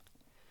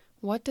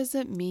What does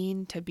it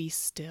mean to be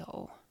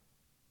still?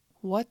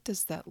 What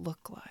does that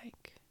look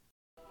like?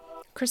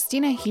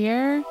 Christina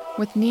here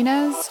with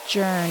Nina's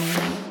Journey.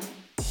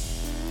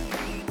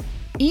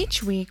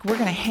 Each week, we're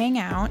going to hang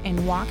out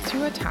and walk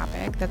through a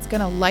topic that's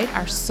going to light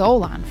our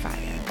soul on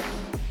fire.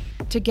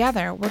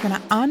 Together, we're going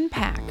to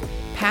unpack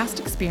past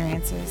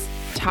experiences,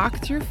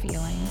 talk through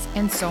feelings,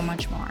 and so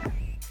much more.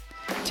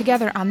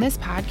 Together on this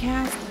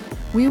podcast,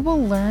 we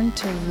will learn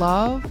to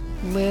love,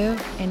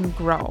 live, and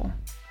grow.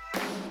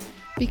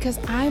 Because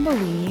I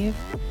believe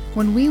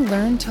when we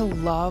learn to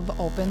love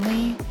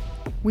openly,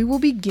 we will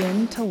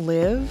begin to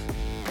live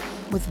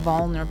with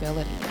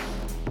vulnerability.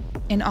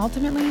 And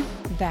ultimately,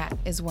 that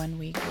is when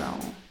we grow.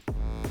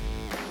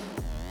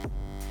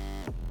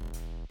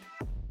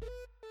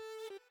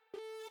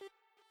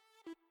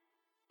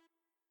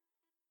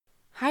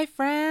 Hi,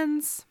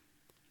 friends.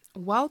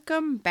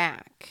 Welcome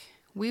back.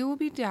 We will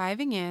be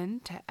diving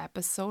into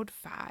episode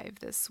 5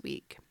 this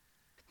week.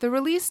 The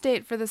release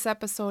date for this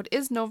episode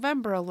is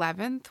November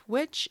 11th,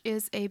 which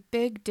is a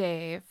big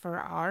day for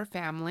our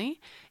family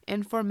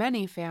and for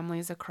many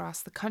families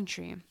across the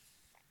country.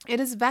 It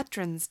is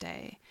Veterans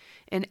Day,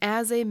 and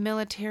as a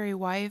military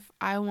wife,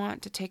 I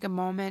want to take a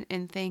moment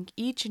and thank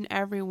each and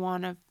every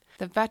one of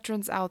the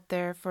veterans out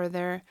there for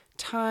their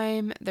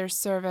time, their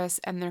service,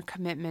 and their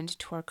commitment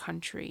to our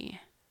country.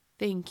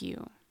 Thank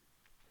you.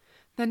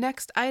 The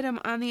next item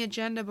on the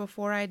agenda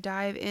before I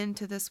dive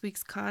into this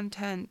week's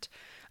content,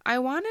 I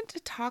wanted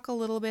to talk a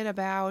little bit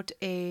about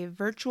a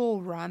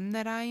virtual run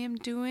that I am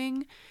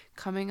doing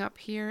coming up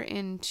here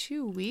in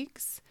 2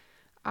 weeks.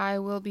 I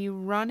will be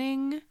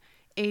running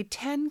a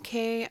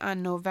 10K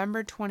on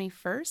November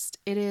 21st.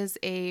 It is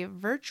a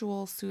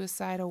virtual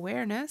suicide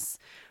awareness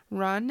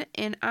run,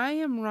 and I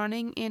am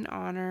running in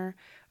honor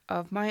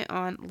of my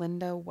aunt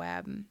Linda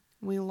Webb.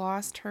 We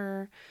lost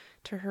her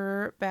to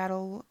her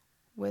battle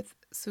with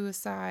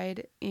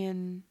suicide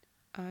in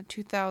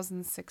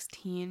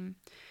 2016.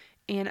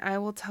 And I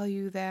will tell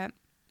you that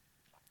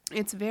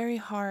it's very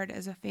hard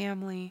as a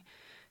family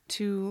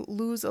to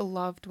lose a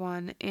loved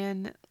one.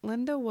 And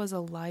Linda was a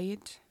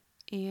light.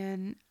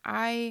 And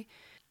I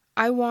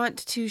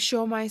want to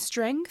show my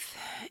strength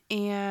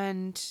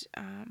and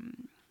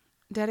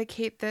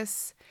dedicate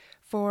this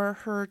for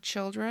her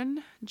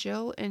children,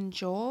 Jill and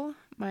Joel.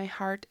 My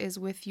heart is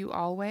with you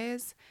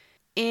always.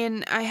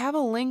 And I have a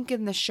link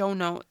in the show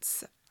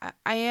notes.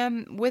 I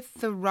am with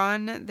the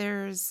run,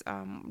 there's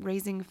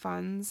raising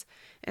funds,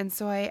 and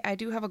so I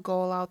do have a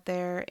goal out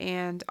there,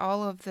 and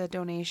all of the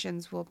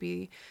donations will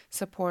be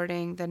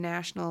supporting the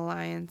National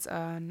Alliance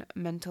on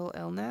Mental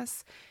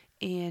Illness,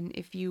 and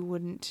if you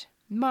wouldn't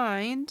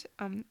mind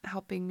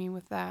helping me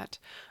with that,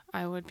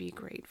 I would be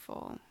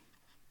grateful.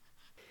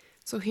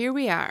 So here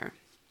we are,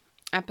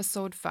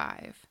 episode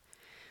 5.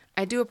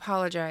 I do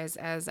apologize,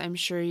 as I'm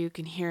sure you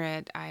can hear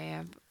it. I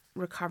am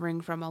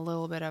recovering from a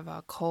little bit of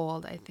a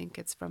cold. I think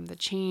it's from the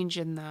change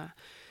in the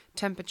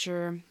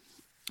temperature,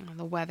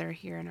 the weather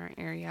here in our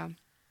area.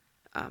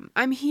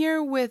 I'm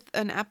here with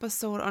an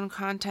episode on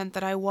content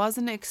that I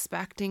wasn't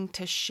expecting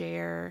to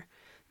share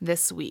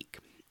this week.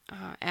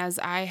 As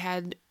I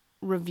had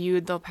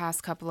reviewed the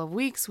past couple of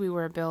weeks, we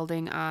were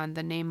building on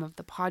the name of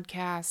the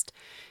podcast,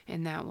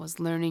 and that was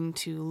learning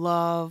to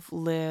love,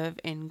 live,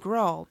 and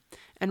grow.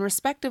 And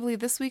respectively,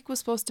 this week was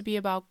supposed to be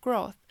about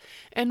growth.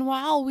 And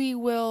while we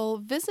will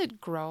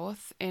visit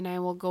growth, and I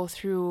will go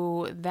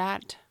through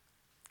that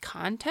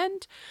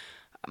content,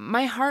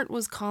 my heart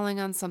was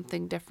calling on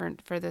something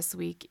different for this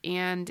week.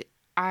 And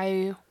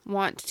I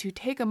want to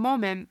take a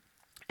moment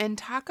and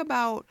talk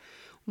about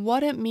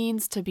what it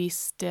means to be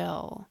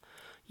still.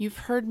 You've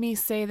heard me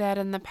say that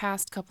in the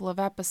past couple of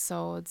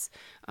episodes,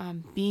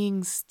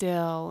 being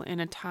still in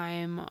a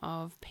time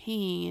of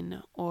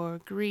pain or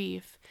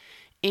grief.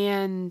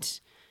 And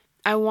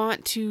I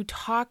want to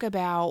talk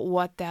about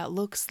what that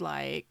looks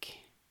like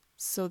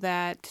so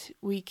that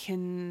we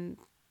can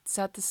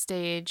set the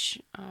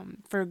stage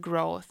for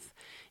growth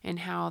and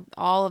how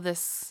all of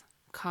this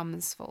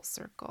comes full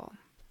circle.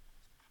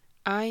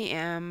 I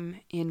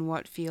am in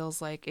what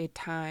feels like a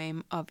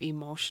time of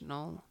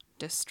emotional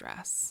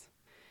distress.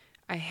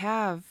 I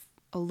have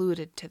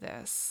alluded to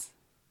this.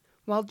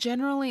 While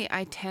generally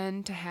I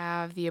tend to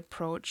have the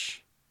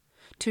approach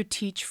to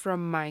teach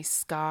from my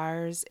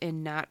scars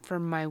and not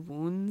from my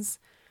wounds,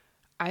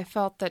 I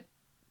felt that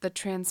the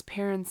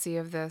transparency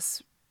of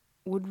this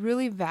would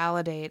really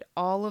validate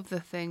all of the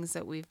things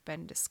that we've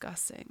been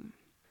discussing.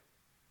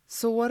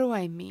 So what do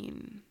I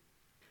mean?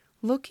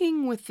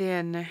 Looking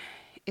within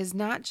is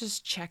not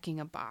just checking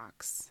a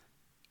box.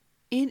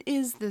 It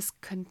is this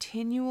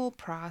continual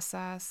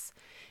process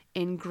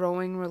in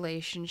growing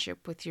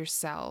relationship with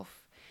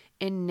yourself,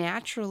 and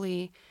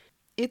naturally,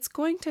 it's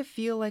going to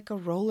feel like a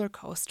roller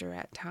coaster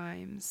at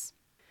times.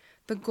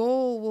 The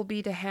goal will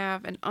be to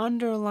have an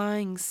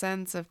underlying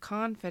sense of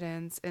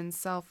confidence and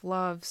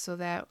self-love so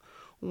that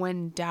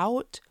when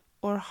doubt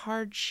or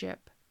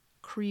hardship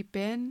creep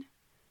in,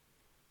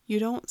 you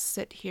don't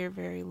sit here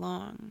very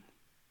long.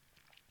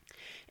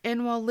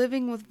 And while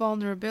living with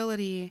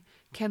vulnerability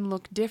can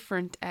look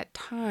different at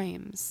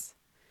times,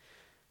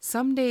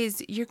 Some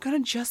days you're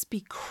going to just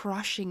be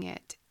crushing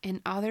it,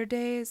 and other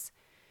days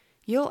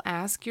you'll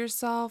ask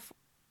yourself,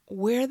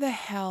 where the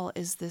hell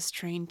is this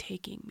train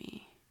taking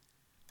me?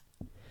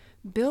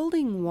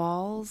 Building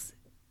walls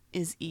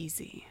is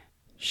easy.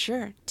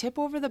 Sure, tip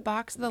over the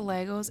box of the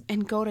Legos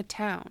and go to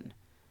town.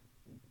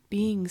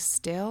 Being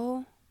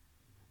still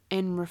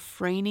and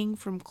refraining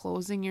from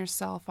closing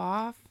yourself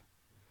off,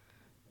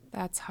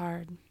 that's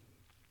hard.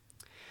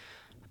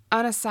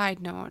 On a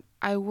side note,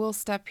 I will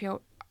step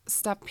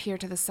here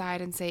to the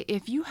side and say,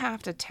 if you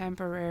have to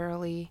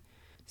temporarily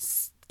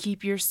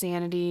keep your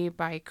sanity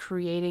by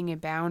creating a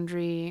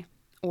boundary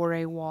or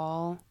a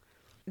wall,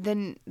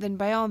 then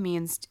by all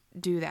means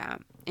do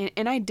that.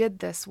 And I did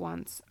this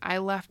once. I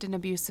left an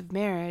abusive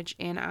marriage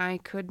and I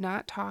could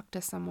not talk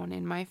to someone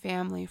in my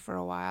family for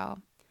a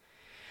while.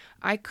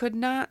 I could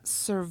not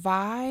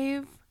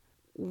survive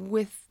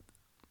with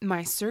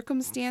my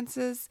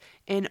circumstances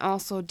and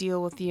also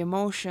deal with the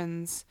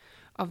emotions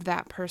of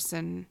that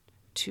person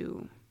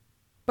too.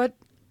 But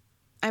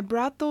I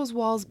brought those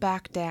walls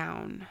back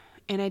down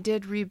and I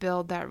did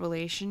rebuild that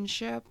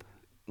relationship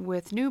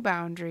with new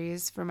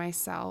boundaries for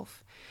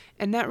myself,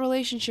 and that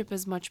relationship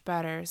is much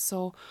better.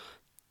 So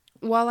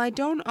while I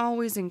don't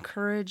always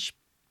encourage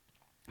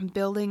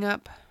building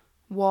up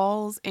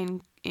walls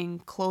and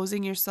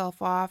closing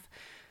yourself off,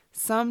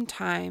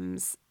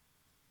 sometimes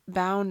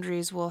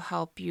boundaries will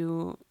help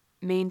you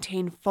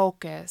maintain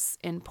focus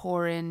and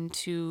pour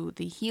into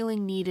the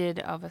healing needed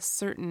of a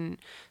certain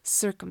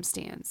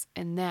circumstance,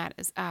 and that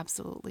is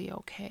absolutely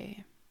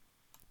okay.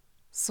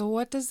 So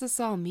what does this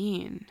all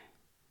mean?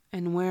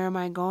 And where am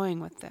I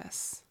going with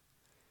this?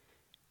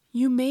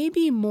 You may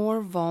be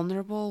more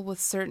vulnerable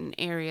with certain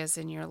areas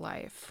in your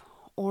life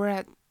or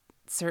at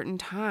certain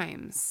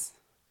times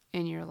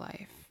in your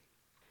life.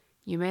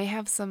 You may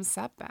have some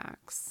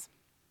setbacks.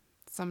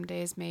 Some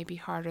days may be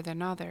harder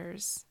than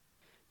others.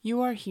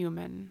 You are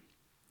human.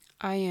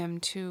 I am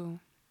too.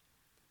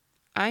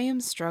 I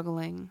am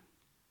struggling.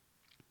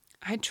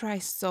 I try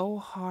so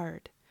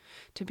hard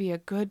to be a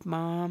good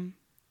mom,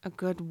 a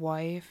good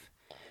wife,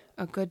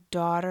 a good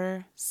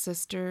daughter,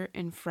 sister,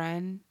 and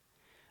friend.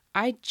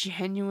 I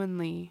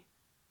genuinely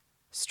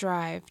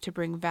strive to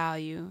bring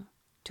value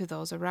to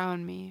those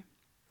around me.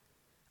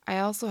 I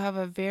also have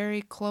a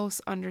very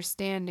close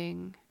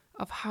understanding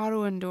of how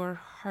to endure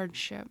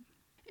hardship.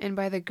 And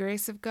by the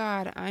grace of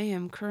God, I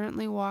am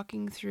currently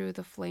walking through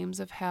the flames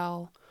of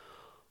hell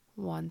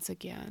once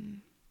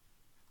again.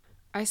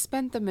 I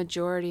spent the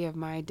majority of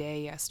my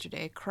day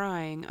yesterday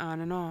crying on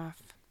and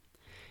off.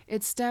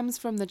 It stems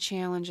from the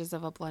challenges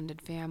of a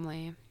blended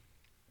family,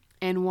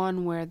 and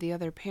one where the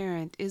other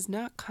parent is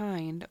not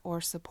kind or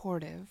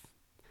supportive.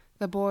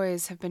 The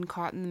boys have been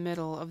caught in the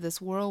middle of this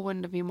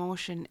whirlwind of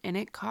emotion, and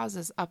it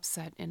causes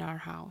upset in our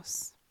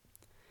house.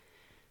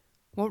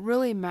 What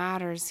really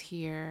matters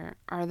here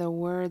are the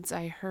words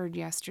I heard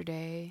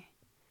yesterday.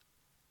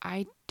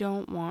 I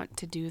don't want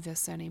to do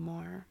this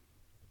anymore.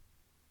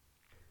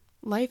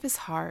 Life is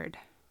hard.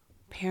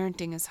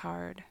 Parenting is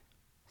hard.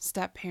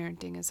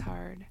 Step-parenting is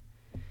hard.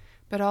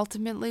 But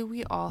ultimately,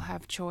 we all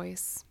have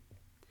choice.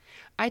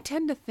 I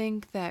tend to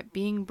think that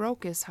being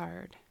broke is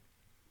hard.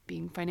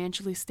 Being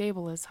financially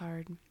stable is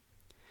hard.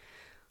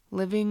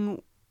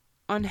 Living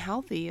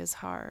unhealthy is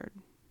hard.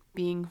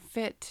 Being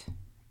fit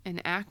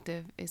and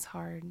active is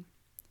hard.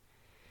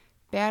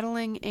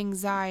 Battling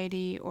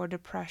anxiety or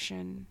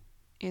depression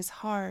is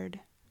hard.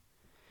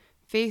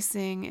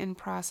 Facing and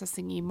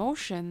processing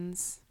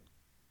emotions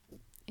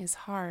is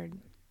hard.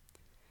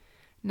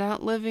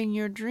 Not living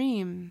your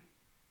dream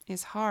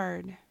is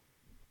hard.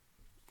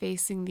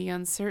 Facing the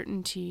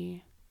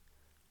uncertainty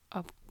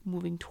of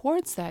moving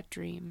towards that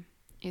dream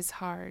is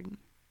hard.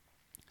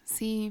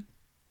 See,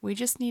 we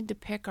just need to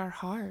pick our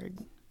hard.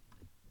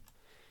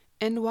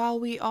 And while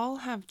we all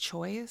have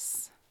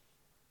choice,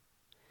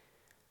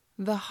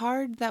 the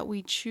hard that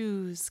we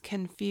choose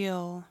can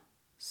feel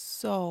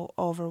so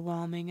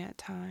overwhelming at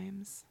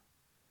times.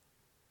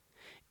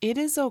 It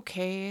is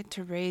okay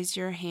to raise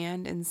your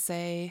hand and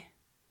say,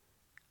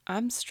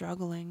 I'm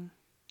struggling.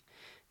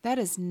 That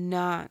is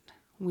not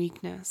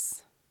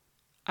weakness.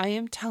 I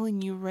am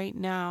telling you right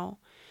now,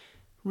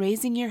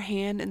 raising your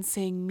hand and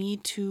saying, me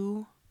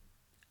too,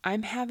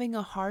 I'm having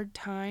a hard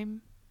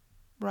time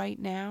right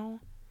now,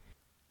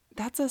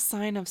 that's a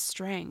sign of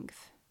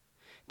strength.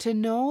 To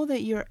know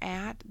that you're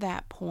at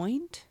that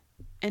point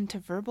and to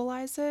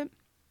verbalize it,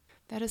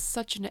 that is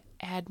such an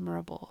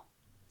admirable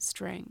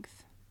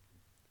strength.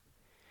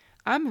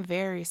 I'm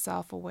very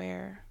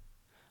self-aware.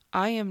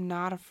 I am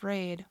not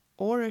afraid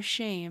or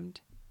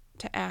ashamed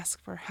to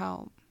ask for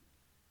help.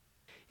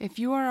 If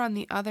you are on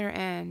the other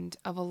end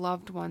of a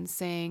loved one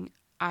saying,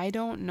 I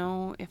don't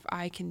know if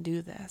I can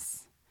do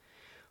this,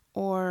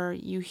 or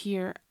you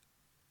hear,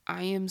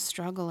 I am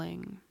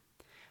struggling,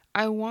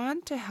 I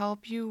want to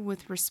help you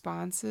with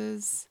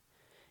responses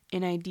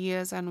and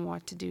ideas on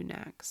what to do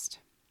next.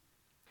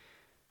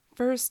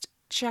 First,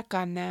 check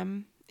on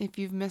them if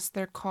you've missed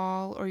their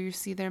call or you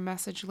see their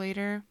message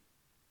later.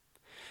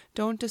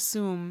 Don't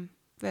assume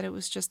that it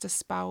was just a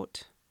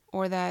spout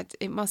or that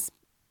it must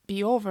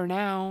be over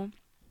now.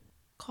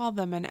 Call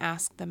them and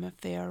ask them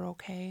if they are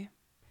okay.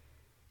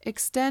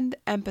 Extend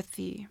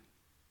empathy.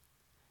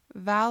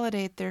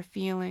 Validate their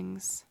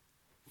feelings.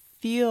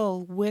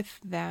 Feel with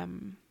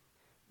them.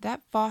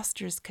 That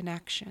fosters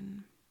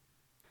connection.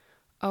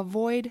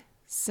 Avoid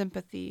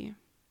sympathy.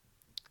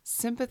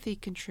 Sympathy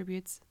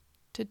contributes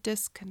to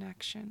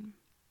disconnection.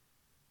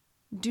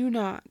 Do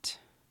not,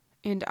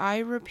 and I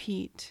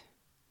repeat,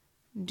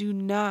 do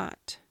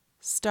not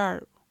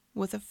start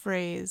with a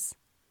phrase,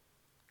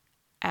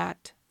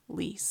 at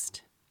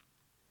least.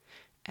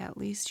 At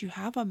least you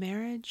have a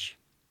marriage.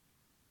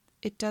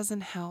 It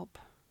doesn't help.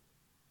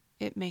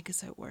 It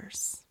makes it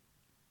worse.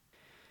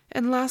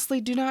 And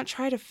lastly, do not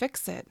try to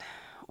fix it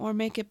or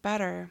make it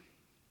better.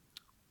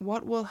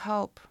 What will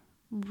help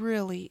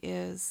really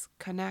is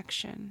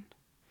connection.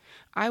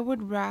 I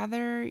would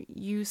rather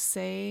you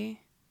say,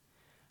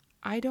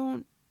 I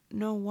don't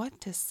know what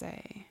to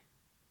say,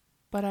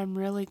 but I'm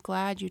really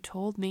glad you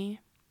told me.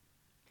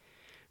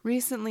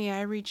 Recently,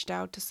 I reached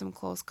out to some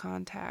close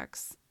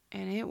contacts,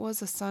 and it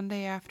was a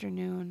Sunday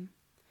afternoon.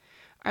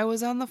 I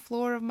was on the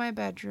floor of my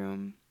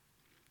bedroom.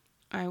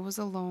 I was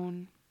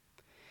alone.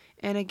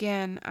 And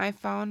again, I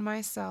found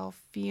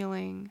myself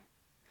feeling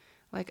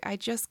like I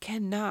just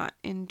cannot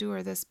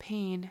endure this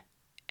pain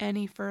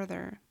any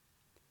further.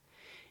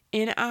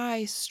 And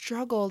I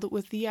struggled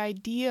with the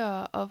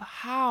idea of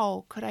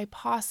how could I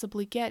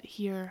possibly get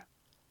here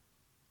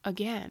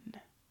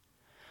again?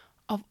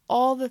 Of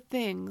all the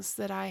things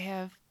that I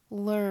have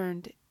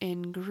learned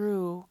and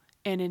grew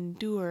and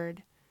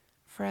endured,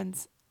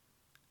 friends,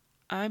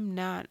 I'm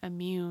not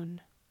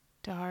immune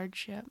to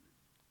hardship.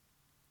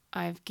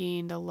 I've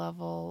gained a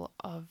level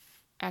of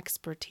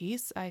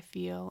expertise, I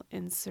feel,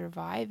 in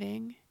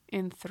surviving,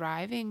 in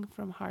thriving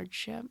from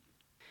hardship,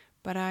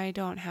 but I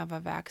don't have a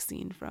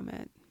vaccine from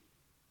it.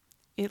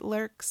 It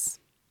lurks.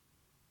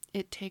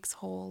 It takes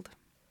hold.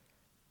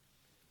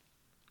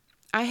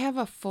 I have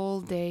a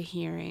full day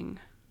hearing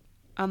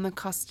on the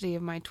custody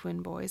of my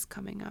twin boys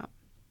coming up,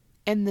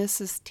 and this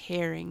is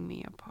tearing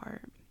me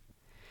apart.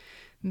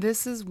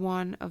 This is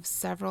one of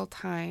several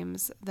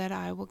times that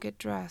I will get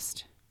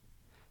dressed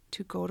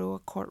to go to a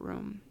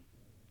courtroom.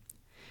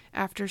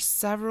 After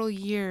several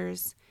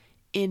years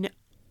in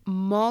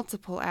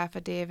multiple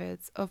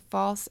affidavits of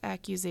false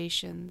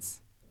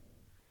accusations,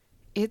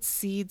 it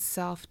seeds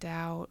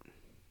self-doubt.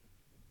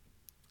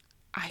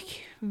 I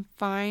can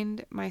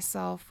find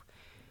myself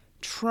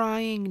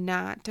trying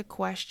not to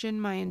question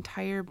my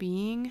entire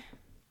being,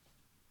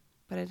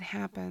 but it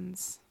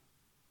happens.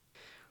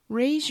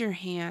 Raise your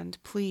hand,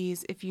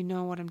 please, if you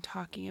know what I'm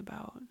talking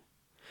about.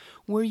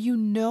 Where you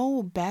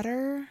know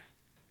better,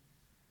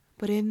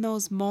 but in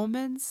those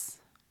moments,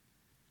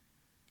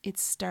 it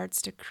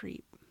starts to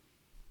creep.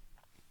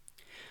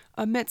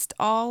 Amidst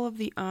all of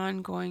the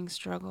ongoing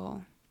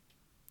struggle,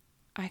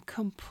 I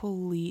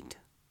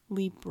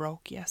completely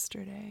broke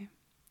yesterday.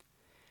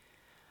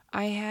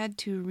 I had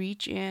to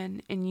reach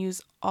in and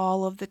use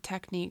all of the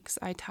techniques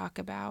I talk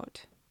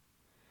about.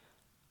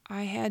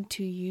 I had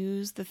to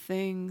use the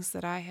things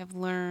that I have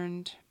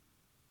learned.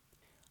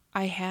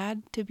 I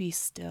had to be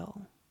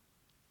still.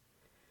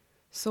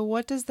 So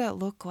what does that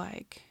look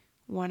like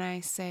when I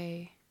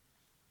say,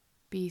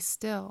 be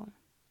still?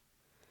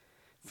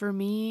 For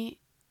me,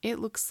 it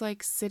looks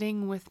like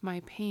sitting with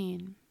my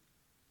pain.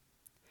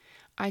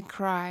 I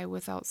cry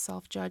without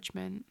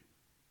self-judgment.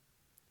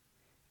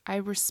 I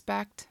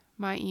respect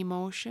my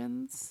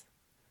emotions.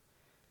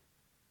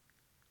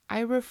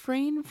 I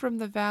refrain from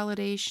the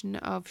validation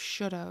of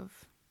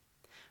should've.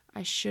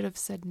 I should have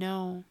said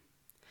no.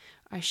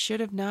 I should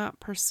have not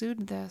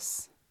pursued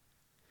this.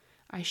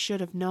 I should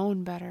have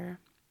known better.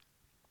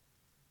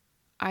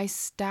 I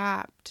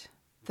stopped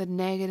the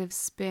negative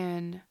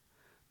spin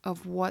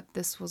of what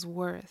this was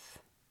worth.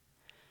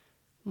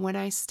 When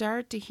I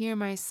start to hear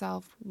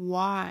myself,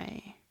 what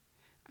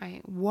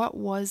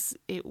was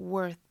it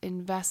worth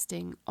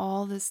investing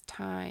all this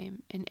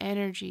time and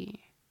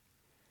energy?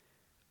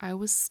 I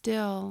was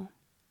still,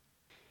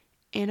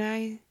 and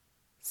I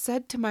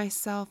said to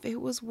myself,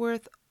 it was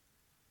worth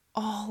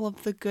all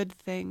of the good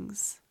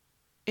things.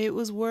 It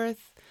was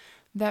worth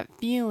that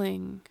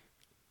feeling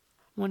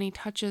when he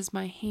touches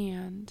my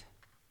hand.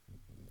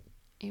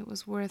 It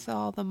was worth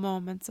all the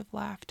moments of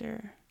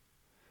laughter.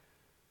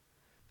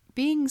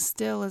 Being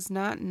still is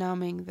not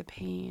numbing the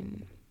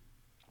pain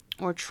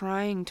or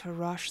trying to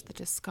rush the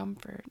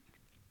discomfort.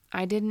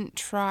 I didn't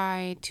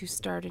try to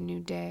start a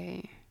new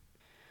day.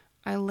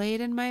 I laid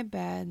in my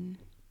bed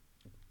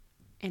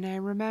and I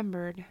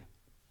remembered.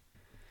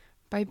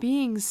 By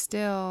being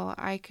still,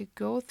 I could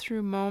go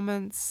through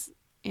moments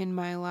in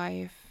my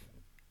life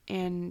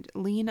and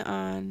lean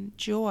on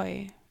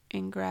joy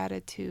and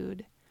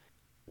gratitude.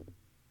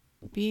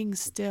 Being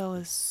still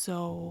is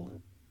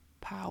so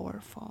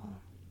powerful.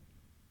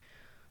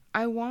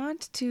 I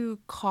want to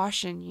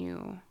caution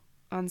you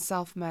on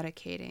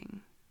self-medicating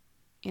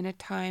in a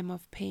time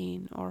of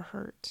pain or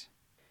hurt.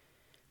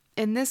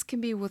 And this can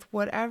be with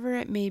whatever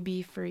it may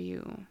be for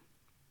you.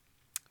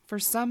 For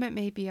some, it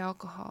may be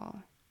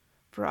alcohol.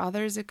 For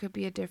others, it could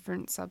be a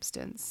different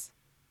substance.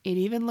 It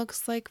even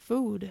looks like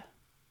food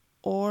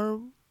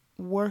or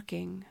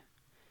working.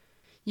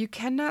 You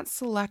cannot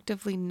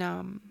selectively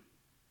numb,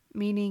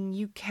 meaning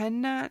you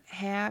cannot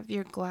have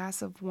your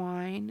glass of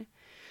wine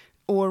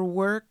or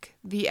work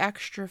the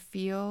extra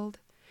field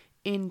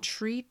and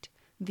treat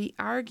the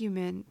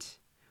argument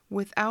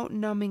without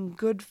numbing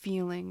good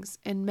feelings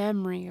and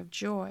memory of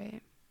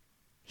joy.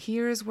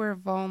 Here's where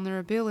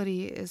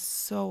vulnerability is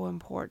so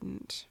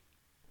important.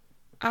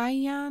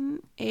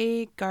 Ian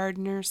A.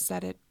 Gardner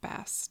said it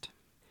best.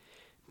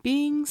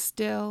 Being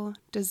still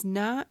does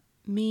not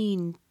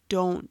mean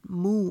don't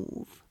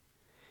move.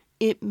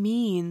 It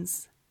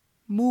means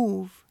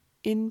move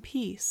in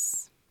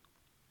peace.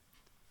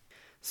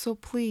 So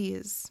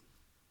please,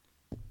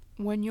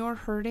 when you're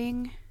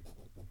hurting,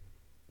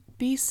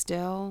 be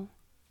still.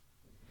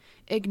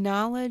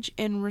 Acknowledge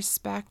and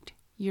respect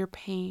your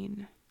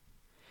pain.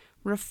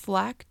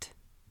 Reflect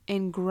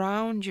and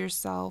ground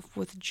yourself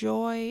with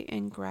joy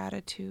and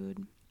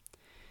gratitude.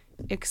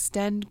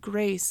 Extend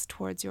grace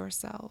towards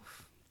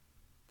yourself.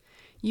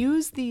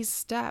 Use these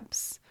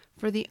steps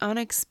for the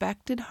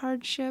unexpected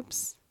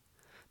hardships,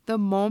 the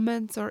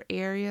moments or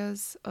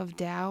areas of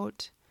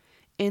doubt,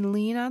 and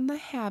lean on the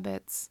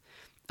habits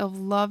of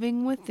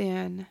loving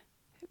within,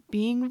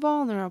 being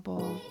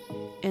vulnerable,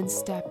 and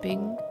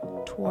stepping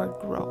toward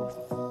growth.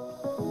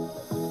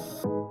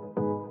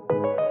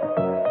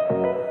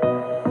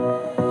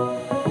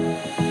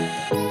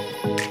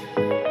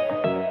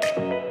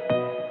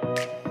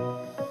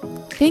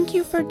 Thank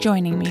you for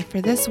joining me for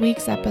this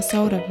week's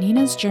episode of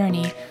Nina's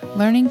Journey,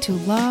 Learning to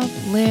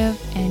Love, Live,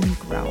 and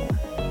Grow.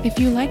 If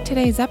you liked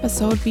today's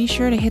episode, be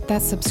sure to hit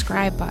that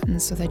subscribe button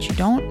so that you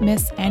don't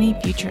miss any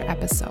future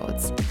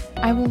episodes.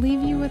 I will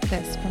leave you with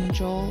this from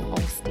Joel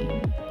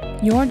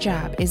Osteen. Your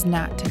job is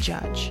not to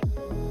judge.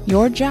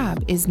 Your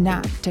job is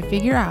not to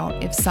figure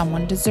out if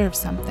someone deserves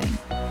something.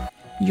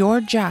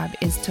 Your job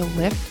is to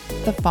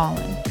lift the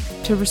fallen,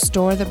 to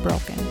restore the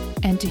broken,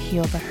 and to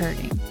heal the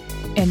hurting.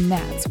 And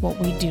that's what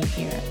we do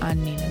here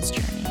on Nina's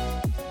Journey.